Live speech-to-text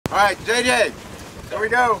All right, JJ. There we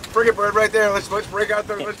go. Frigate bird right there. Let's break out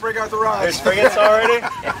the rods. There's frigates already?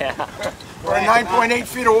 Yeah. We're at 9.8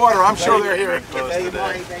 feet of water. I'm sure they're here.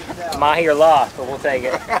 Mahi or lost, but we'll take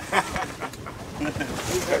it.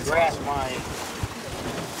 Grass Mahi.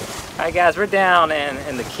 Alright guys, we're down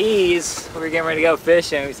in the Keys. We're getting ready to go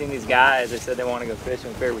fishing. We've seen these guys. They said they want to go fishing.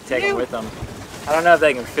 We figured we'd take them with them. I don't know if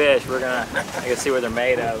they can fish. We're gonna see what they're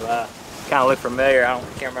made of. Kind of look familiar. I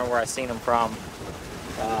can't remember where I seen them from.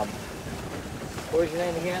 What was your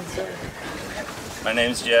name again, sir? My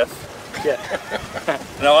name's Jeff.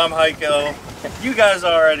 Jeff. No, I'm Heiko. You guys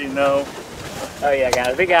already know. Oh yeah,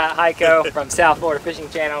 guys. We got Heiko from South Florida Fishing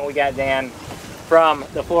Channel. We got Dan from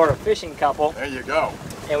the Florida Fishing Couple. There you go.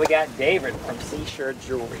 And we got David from Sea Shur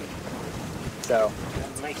Jewelry. So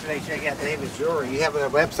make sure they check out David's jewelry. You have a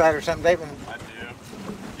website or something, David? I do.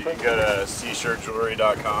 You can go to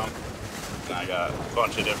seashurjewelry.com. I got a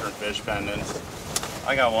bunch of different fish pendants.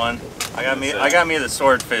 I got one. I got me the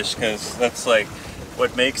swordfish because that's like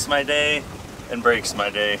what makes my day and breaks my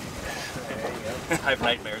day. I have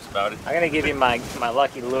nightmares about it. I'm gonna give you my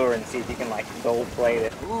lucky lure and see if you can like gold plate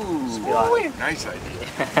it. Ooh, like, nice idea.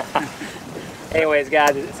 Anyways,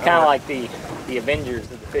 guys, it's kind of like the Avengers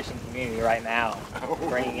of the fishing community right now,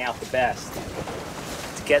 bringing out the best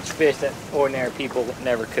to catch fish that ordinary people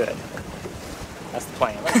never could. That's the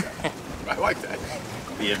plan. I like that.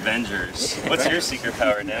 The Avengers. What's your secret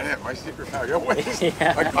power, Dan? Yeah, my secret power. Yo, wait.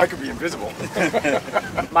 Yeah. I could be invisible.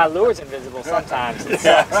 My lure's invisible sometimes. It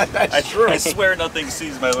sucks. I swear nothing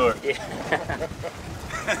sees my lure. Yeah.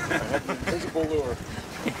 Invisible lure.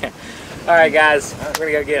 Yeah. All right, guys,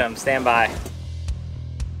 we're gonna go get them. Stand by.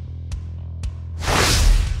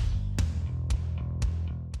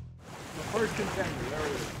 The first contender. There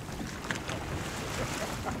it is.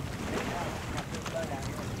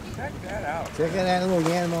 Check that out. Check out that little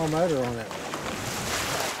Yanmar motor on it.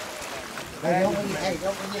 Hey, don't we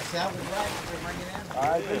get salvage right to bring it in? I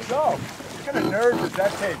think so. What kind of nerves does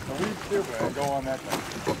that take to leave Cuba and go on that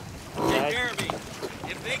thing? Hey, Jeremy,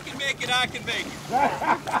 if they can make it, I can make it.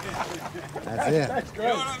 That's it. That's great.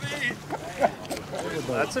 You know what I mean?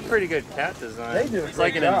 That's a pretty good cat design. They do a It's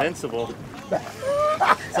like an great job. Invincible.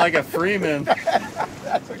 It's like a Freeman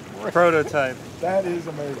That's a great. prototype. That is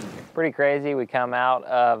amazing. Pretty crazy. We come out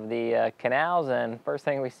of the canals and first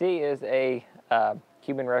thing we see is a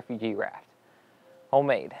Cuban refugee raft.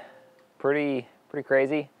 Homemade. Pretty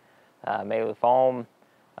crazy. Made with foam,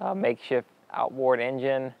 makeshift outboard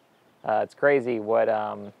engine. It's crazy what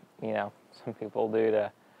you know, some people do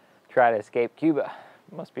to try to escape Cuba.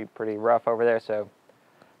 It must be pretty rough over there, so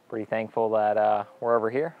pretty thankful that we're over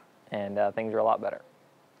here and things are a lot better.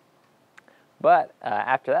 But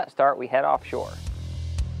after that start, we head offshore.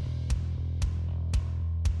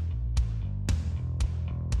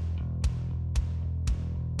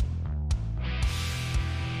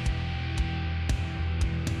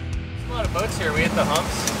 A lot of boats here. We hit the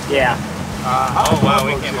humps. Yeah. Oh wow,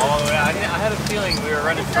 we came all the way out. I had a feeling we were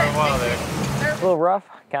running for a while there. A little rough,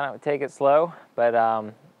 kind of take it slow, but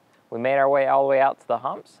we made our way all the way out to the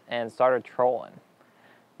humps and started trolling.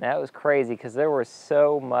 Now it was crazy because there was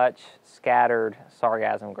so much scattered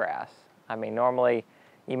sargassum grass. I mean, normally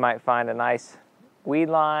you might find a nice weed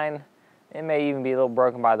line. It may even be a little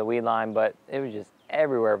broken by the weed line, but it was just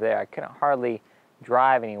everywhere over there. I couldn't hardly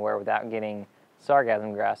drive anywhere without getting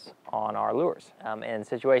sargassum grass on our lures. In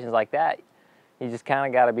situations like that, you just kind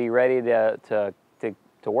of got to be ready to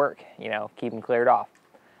work, you know, keep them cleared off.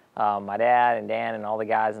 My dad and Dan and all the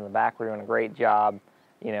guys in the back were doing a great job,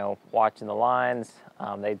 you know, watching the lines.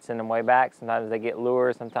 They'd send them way back. Sometimes they get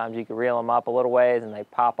lures. Sometimes you can reel them up a little ways and they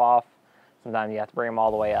pop off. Sometimes you have to bring them all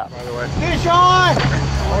the way up. By the way. Fish on!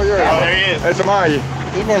 Oh, yeah. Oh, there he is. That's a Mahi.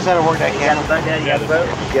 He knows how to work that camera. You got the boat?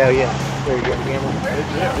 Yeah, yeah. There you go, camera.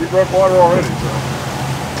 Yeah, we broke water already.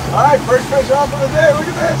 So. All right, first fish off of the day. Look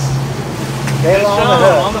at this. Tail on the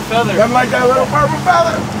hook. On the feather. Nothing like that little purple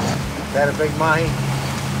feather. Is that a big Mahi?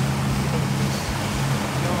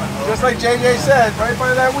 Just like JJ said, right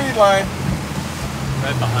by that weed line.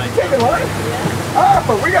 Right behind you. Taking line? Ah,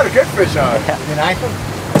 but we got a good fish on. You nice one?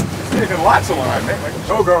 It's taking lots of line, man.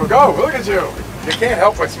 Go, go, go. Look at you. You can't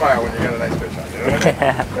help but smile when you got a nice fish on. You know what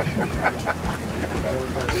I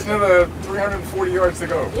mean? Just another 340 yards to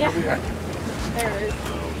go. Yeah. There There it is.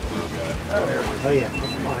 Oh, there it is. Oh, yeah.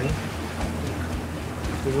 Mahi.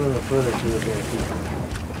 He's a little further to the back.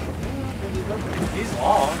 He's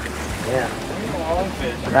long. Yeah. He's a long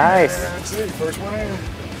fish. Nice. Let's see, first one in.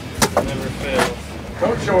 Never fails.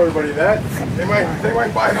 Don't show everybody that. They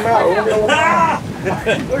might buy them out.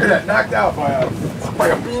 Look at that, knocked out by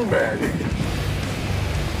a beanbag.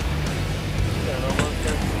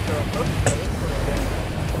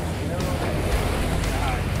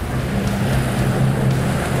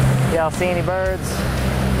 y'all see any birds?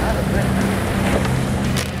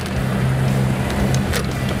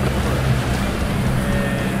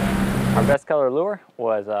 Our best color lure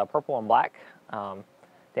was purple and black.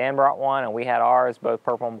 Dan brought one and we had ours, both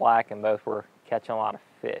purple and black, and both were catching a lot of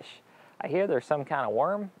fish. I hear there's some kind of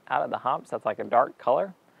worm out of the humps that's like a dark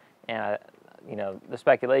color, and you know, the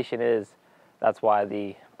speculation is that's why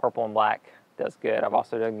the purple and black does good. I've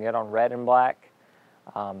also done good on red and black.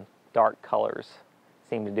 Dark colors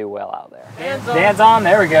seem to do well out there. Dan's on,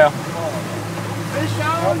 there we go. Fish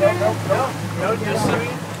on, no, just so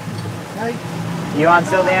You on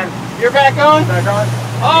still, Dan? you're back on? Back on?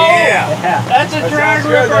 Oh, Yeah. that's a drag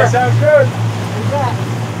Good. That ripper. sounds good.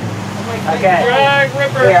 Okay. Drag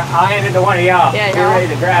ripper. Here, I'll hand it to one of y'all. Yeah, You're y'all.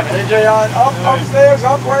 ready to grab it. AJ on, upstairs,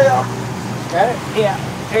 up, way up. Got it? Yeah.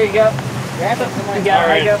 Here you go. Grab it. You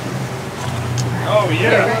got it, Heiko. Oh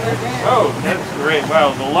yeah. Oh, that's great.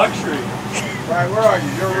 Wow, the luxury. Right, where are you?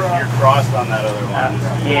 You're crossed on that other one.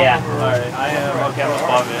 Yeah. All right, I am. Okay, I'm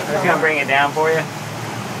above it. I'm just gonna bring it down for you.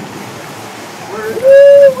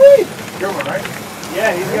 Woo-wee. Good one, right?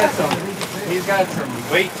 Yeah, he's got some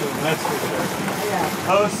weight to him, that's for sure.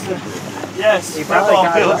 Yes, He probably football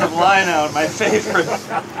got it fields off. of line out, my favorite.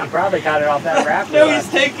 You probably caught it off that raptor. No, he's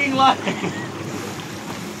taking line.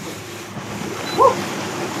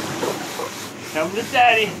 Come to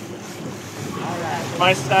daddy.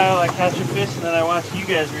 My style, I catch a fish and then I watch you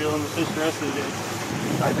guys reeling the fish the rest of the day.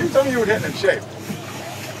 I think some of you were getting in shape.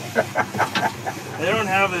 They don't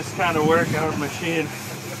have this kind of workout machine.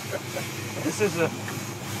 This is a... I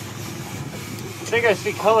think I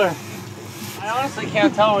see color. I honestly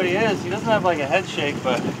can't tell what he is. He doesn't have like a head shake,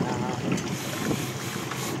 but... I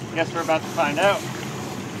guess we're about to find out.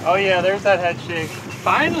 Oh yeah, there's that head shake.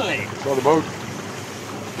 Finally! Saw the boat.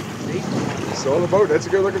 Saw the boat. That's a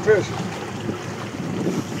good looking fish.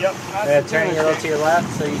 Yep. Turn it a little to your left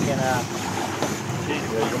so you can... Yeah,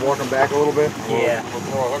 you can walk him back a little bit. Yeah. We'll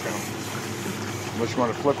throw a hook in him. Unless you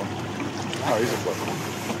want to flip him. Oh, he's a flipper.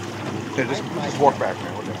 Yeah, just walk back,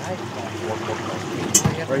 man. Walk back.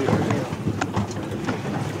 Right here.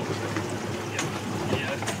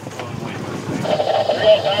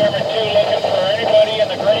 Real number 2 looking for anybody in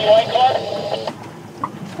the gray white club.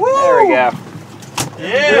 There we go.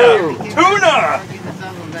 Yeah! Tuna!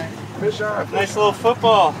 Fish on. Nice little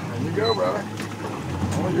football. There you go, brother.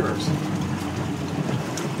 All yours.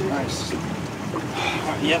 Nice.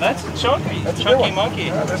 Yeah, that's a chunky, That's a good chunky one. monkey.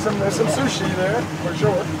 Yeah, there's some sushi there, for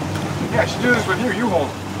sure. Yeah, I should do this with you. You hold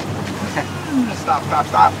it. Stop.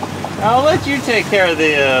 I'll let you take care of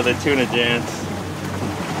the tuna, Jan.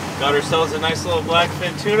 Got ourselves a nice little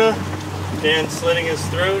blackfin tuna. Dan's slitting his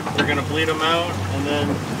throat. We're gonna bleed him out, and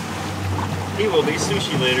then he will be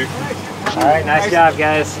sushi later. All right, nice job,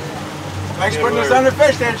 guys. Thanks for Good putting us work. on the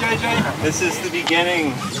fish there, JJ. This is the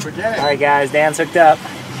beginning. Forget All right, guys, Dan's hooked up.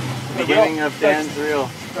 Beginning of Dan's reel.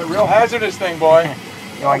 The real hazardous thing, boy.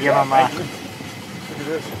 You want to give him Look at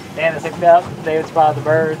this. Dan is hooked up. David spotted the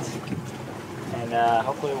birds. And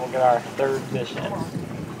hopefully we'll get our third fish in.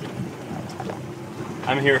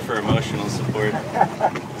 I'm here for emotional support.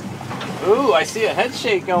 Ooh, I see a head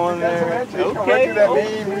shake going there. Come right Okay. through that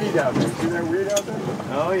main weed out there. See that weed out there?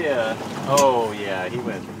 Oh yeah. Oh yeah, he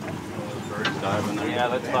went. Birds diving there. Yeah,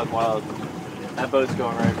 that's not wild. That boat's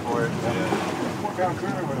going right for it. Yeah. 4-pound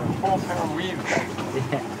tuna with a 12-pound weed.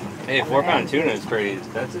 Hey, 4-pound tuna is pretty.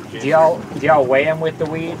 That's a Do y'all weigh them with the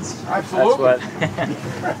weeds? Absolutely.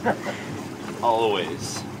 That's what.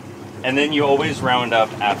 Always. And then you always round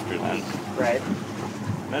up after then. Right.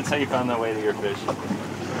 That's how you found that way to your fish. A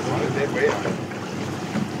lot of dead weight on it.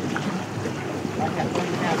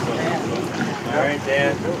 All right,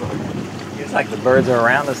 Dan. It's like the birds are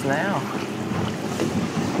around us now.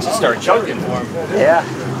 Just start choking for him. Yeah.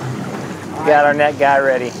 We got our net guy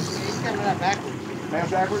ready. He's coming up backwards. Man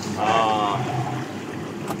backwards?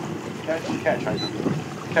 Catch is a catch, Heiko.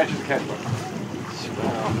 Catch is a catch, buddy.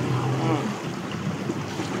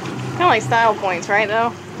 Kind of like style points, right,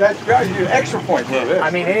 though? That's got you an extra point for this. I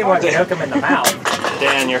mean, anyone can hook them in the mouth.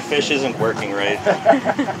 Dan, your fish isn't working right.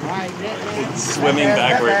 Right. It's swimming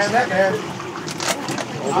backwards. That man.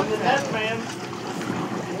 I'm the net man.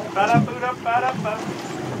 Ba-da-boo-da-ba-da-ba.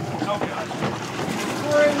 Oh gosh.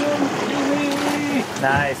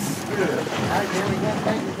 Nice.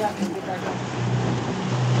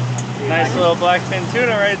 Nice little blackfin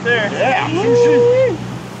tuna right there. Yeah, sushi.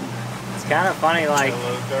 It's kind of funny, like,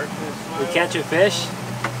 Hello, darkness. we catch a fish,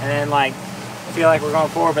 and then, like, feel like we're going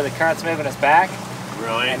forward, but the current's moving us back.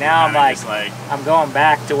 Really? And now I'm Kinda like, just I'm going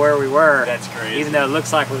back to where we were. That's crazy. Even though it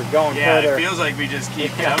looks like we're going Yeah, further. it feels like we just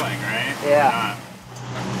keep Yeah. going, right? Yeah.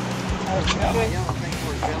 Or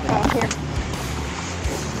not.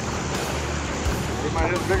 think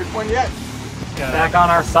mine is the biggest one yet. Back on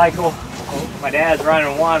our cycle. My dad's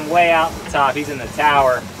running one way out the top. He's in the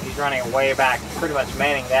tower. He's running it way back, pretty much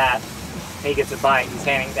manning that. He gets a bite. He's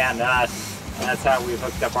handing it down to us. And that's how we've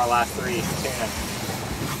hooked up our last 3 tuna.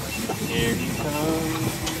 Here he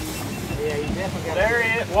comes. Yeah, you definitely got There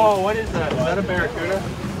he is. Whoa, what is that? Is that a barracuda?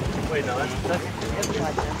 Wait, no, that's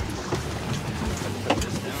like that. Put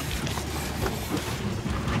this down.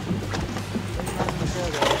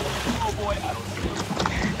 Oh boy, I don't see it.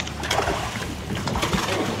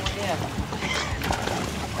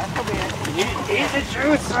 He's the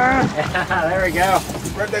truth, sir. There we go.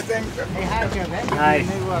 Spread that thing. Hey, Heiko, that's Nice.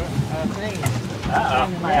 a new thing.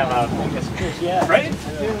 Uh-oh, I have a biggest fish yet. Right? I'm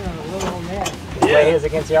doing a little net. Play his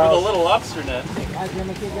against With a y'all. little lobster net. I'm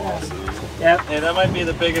gonna kick it out. Yep. Hey, that might be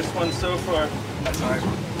the biggest one so far. That's nice.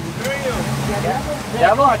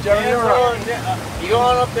 Double? Joey, you're up. You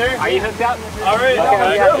going up there? Are you hooked up? All right.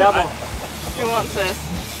 Okay, we got double. Who wants this?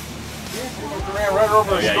 Ran right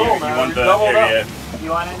over the skull, man. you want the, doubled up. here, You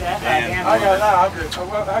want it? I got it. I'm good.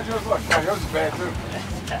 Well, how'd yours look? Oh, yours is bad too.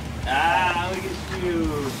 Ah, look at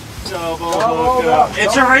you. Double Double hook up. up.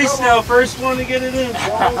 It's a race now. First one to get it in.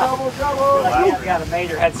 Double. You got a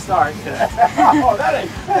major head start. Oh, that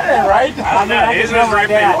ain't right. I mean, I His just know was my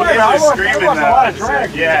ripping. dad. His was screaming a lot of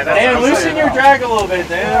drag. Yeah, that's Dan, what I'm loosen saying. your drag a little bit,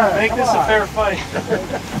 Dan. Yeah, Make this come a on. fair fight.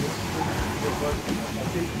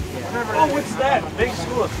 Oh, what's that? Big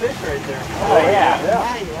school of fish right there. Oh, yeah.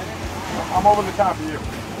 I'm over the top of you.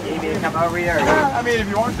 You need to come over here. Yeah, I mean, if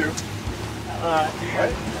you want to.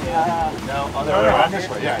 Right? No, other No, way no, around. this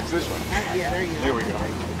way. Yeah, it's this way. Yeah, there you go. Here we go.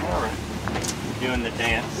 All right. Doing the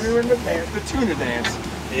dance. Doing the dance, the tuna dance,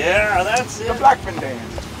 Yeah, that's the it. Blackfin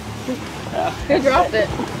dance. Who dropped it?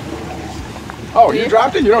 Oh, you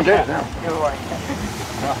dropped it? You don't get it now. Good boy.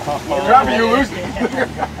 You drop it, you lose it.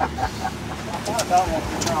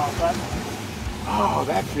 Oh,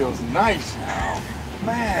 that feels nice now.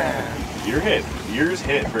 Man. Yours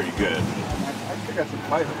hit pretty good. I think that's a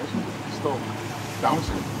bite of it. It's still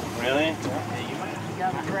bouncing. Really? You might have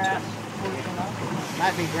got the grass.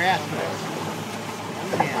 Might be grass, but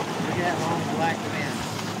yeah, look at that long black fin.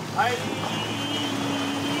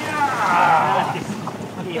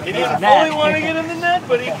 He didn't fully want to get in the net,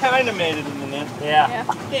 but he kind of made it in the net. Yeah.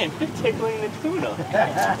 Damn, quit tickling the tuna.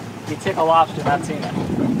 You tickle lobster, not tuna.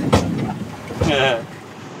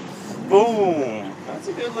 Boom. That's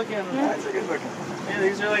a good looking. That's a good looking. Yeah,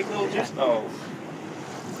 these are like little just. Oh.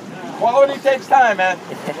 Quality takes time, man.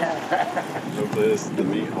 Hopefully this is the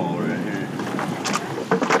meat hole right here.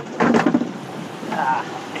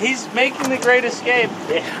 He's making the great escape.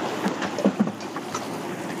 Yeah.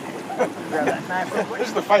 Grab that knife real quick. This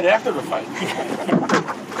is the fight after the fight.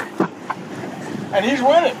 And he's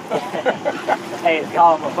winning. Hey, it's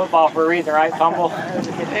called football for a reason, right? Fumble.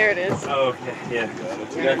 There it is. Oh, okay. Yeah.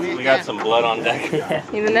 We got some blood on deck.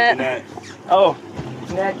 In the net. Oh.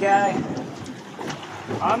 Net guy.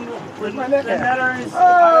 I'm the my net at? netter is.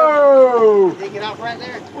 Oh! Take it off right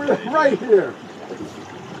there. We're right here.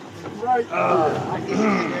 Right I get you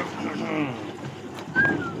in there.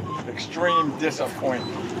 here. Extreme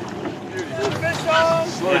disappointment. Fish on!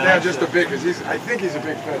 Slow it down just a bit, because I think he's a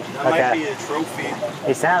big fish. That might Okay. be a trophy.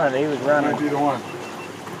 He sounded, he was That running. might be the one.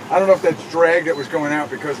 I don't know if that's drag that was going out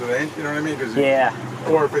because of the, you know what I mean? 'Cause Yeah.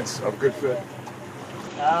 or if it's a good fit.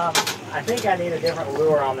 I think I need a different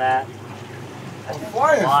lure on that.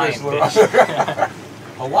 Hawaiian fish lure.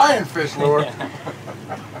 Hawaiian fish lure.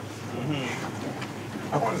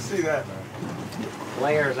 I want to see that, man.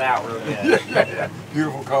 Layers out real good. Yeah.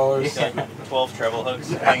 Beautiful colors. Yeah. 12 treble hooks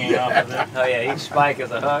hanging off of it. Oh yeah, each spike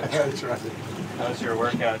is a hook. That's right. How's your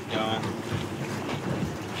workout going?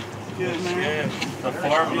 Good, man. The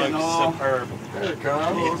form looks superb. There it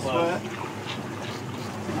comes.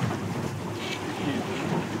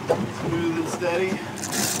 Smooth and steady.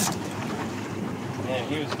 Man,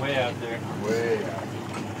 he was way out there. Way out.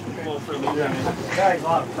 Cool for looking Yeah. at. Carries a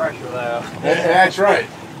lot of pressure though. That's right.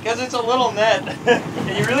 Because it's a little net.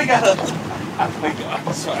 And you really gotta. Oh my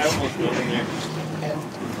god, so I almost went in there.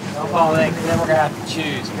 Don't fall in, because then we're gonna have to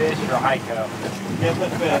choose fish or Heiko. Get the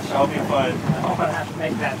fish, I'll be fine. I'm gonna have to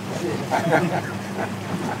make that decision.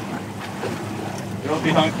 It'll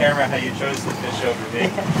be on camera how you chose the fish over me.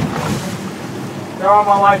 Throw on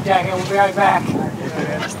my life jacket. We'll be right back.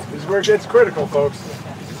 This is where it gets critical, folks.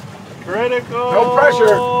 Critical! No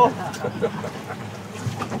pressure.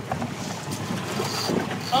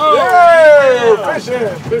 Oh! Yay! Fish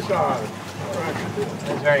in, fish on.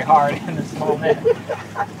 It's very hard in the small net.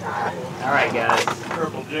 All right, guys.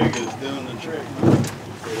 Purple jig is doing the trick.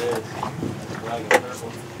 It is. Like a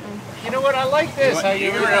purple. You know what? I like this. How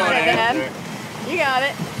you You got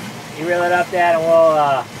it. You reel it up, Dad, and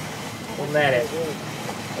we'll net it.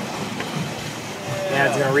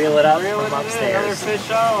 Dad's gonna reel it up from upstairs. Another fish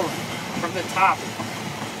out from the top.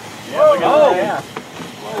 Yeah, look at that.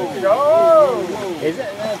 Whoa! Is it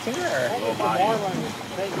a tuna or?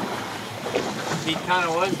 He kind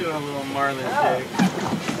of was doing a little marlin jig.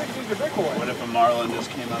 He's a big one. What if a marlin just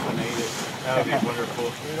came up and ate it? That would be wonderful.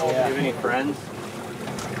 Do you have any friends?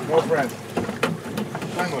 No friends.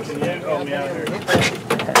 Friendless. Can you help me out here?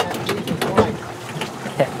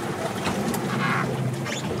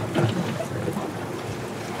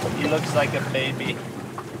 He looks like a baby.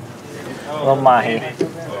 Little Mahi.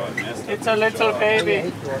 It's a little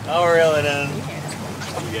baby. I'll reel it in.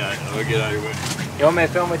 Yeah, I'll get out of your way. You want me to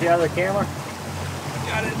film with your other camera?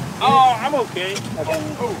 Got it. Oh, I'm okay.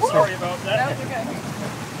 Oh, sorry about that.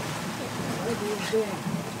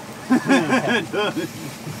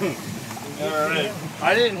 All right.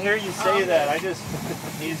 I didn't hear you say that.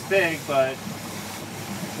 He's big, but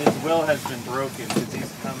his will has been broken because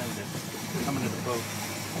he's coming to the boat.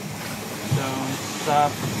 Don't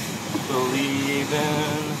stop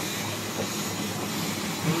believing.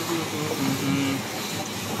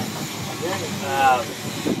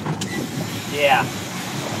 Yeah.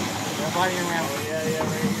 Nobody around. Yeah,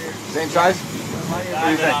 right here. Same size?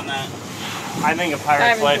 Diamond on that. I think a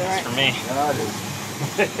pirate's life is for me. Yeah, it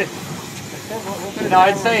is. No,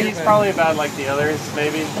 I'd say he's probably about like the others,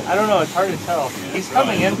 maybe. I don't know, it's hard to tell. He's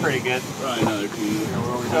coming in pretty good. Probably another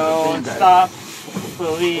tuna. Don't stop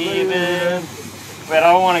believing. But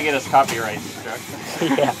I don't want to get us copyright struck.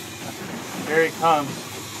 Yeah. Here he comes.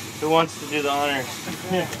 Who wants to do the honors?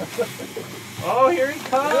 Oh, here he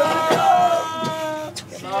comes!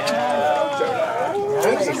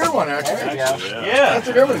 That's a good one, actually. Yeah. That's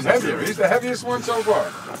a good one. He's heavier. He's the heaviest one so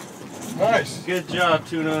far. Nice. Good job,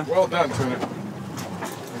 Tuna. Well done, Tuna.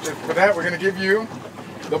 For that, we're going to give you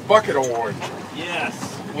the bucket award. Yes.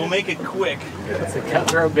 We'll make it quick. It's a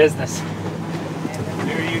cutthroat business.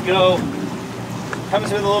 Here you go.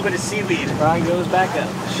 Comes with a little bit of seaweed. Fry goes back up.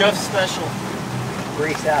 Chef special.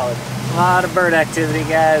 Free salad. A lot of bird activity,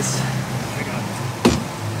 guys.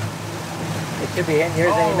 It should be hitting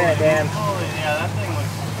yours any minute, Dan. Holy, yeah,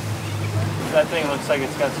 that thing looks like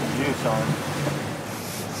it's got some juice on it.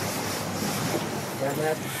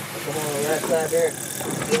 Come on the left side there.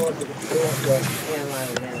 You want the hand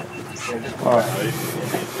line down. Just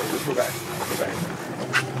go back. Go back.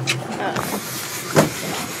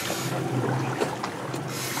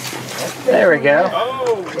 There we go.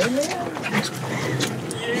 Oh!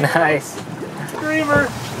 Nice. Screamer!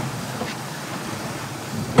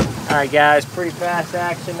 Alright guys, pretty fast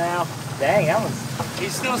action now. Dang, that one's...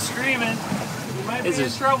 He's still screaming. He might be This in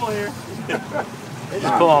is- trouble here. They're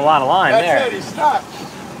just pulling a lot of line there. That's it. He stopped.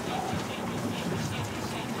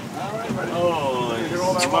 All right, buddy. Oh, Did you get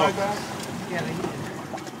all that line back?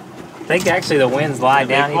 I think actually the winds lie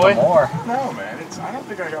down big boy? even more. No, man. I don't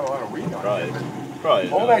think I got a lot of weed on it. Probably.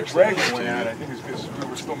 All that drag that went out, I think, is because we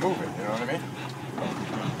were still moving. You know what I mean?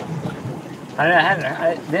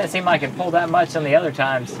 It didn't seem like it pulled that much on the other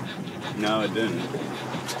times. No, it didn't.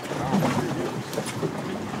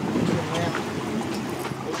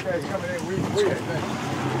 This guy's coming in weed, I think.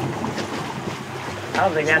 I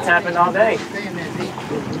don't think that's happened all day. Stay in there deep.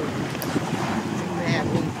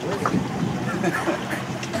 2.5 weeks with it.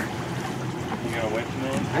 You gonna wait for me?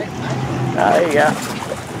 Oh, there you go.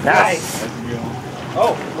 Nice.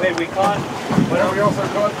 Oh, wait, we caught. Well, we also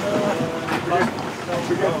caught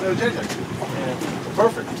JJ. Yeah.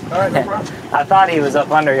 Perfect. All right, no problem. I thought he was up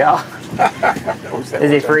under y'all.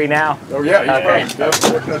 Is he free now? Oh, yeah, Okay. he's free. Yep,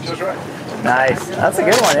 that's just right. Nice. That's a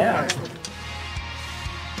good one, yeah.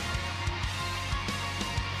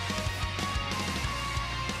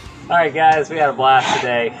 All right, guys, we had a blast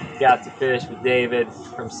today. Got to fish with David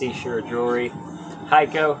from Sea Shur Jewelry,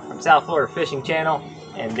 Heiko from South Florida Fishing Channel,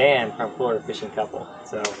 and Dan from Florida Fishing Couple.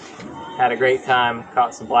 So, had a great time.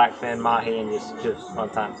 Caught some blackfin, mahi, and just fun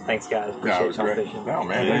times. Thanks, guys. Yeah, it Appreciate was y'all great. fishing. No,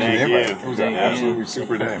 man, Yeah, thank thank you. you. It was an absolutely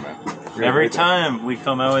super day, man. Every time we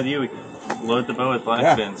come out with you, we load the boat with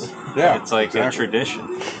blackfins. Yeah, It's like exactly. a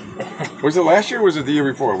tradition. Was it last year or was it the year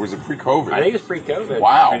before? Was it pre-COVID? I think it's pre-COVID.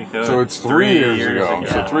 Wow. Pre-COVID. So it's 3 3 years years ago. ago.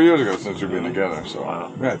 So 3 years ago since we've been together. So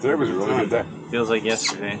Wow. yeah, today was a really good day. Feels like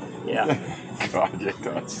yesterday. Yeah. God, it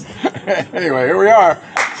does. Anyway, here we are.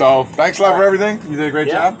 So thanks a lot for everything. You did a great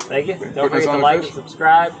Yeah, job. thank you. Putting Don't us forget on to the like fish. and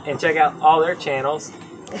subscribe, and check out all their channels,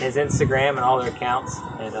 his Instagram and all their accounts,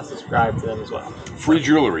 and subscribe to them as well. Free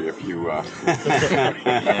jewelry if you. Yeah. Hit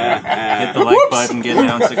the like button, get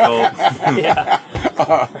down to gold. Yeah.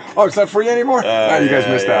 Oh, it's not free anymore? No, you guys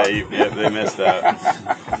missed out. Yeah, they missed out. All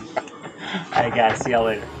right, guys. See y'all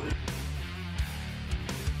later.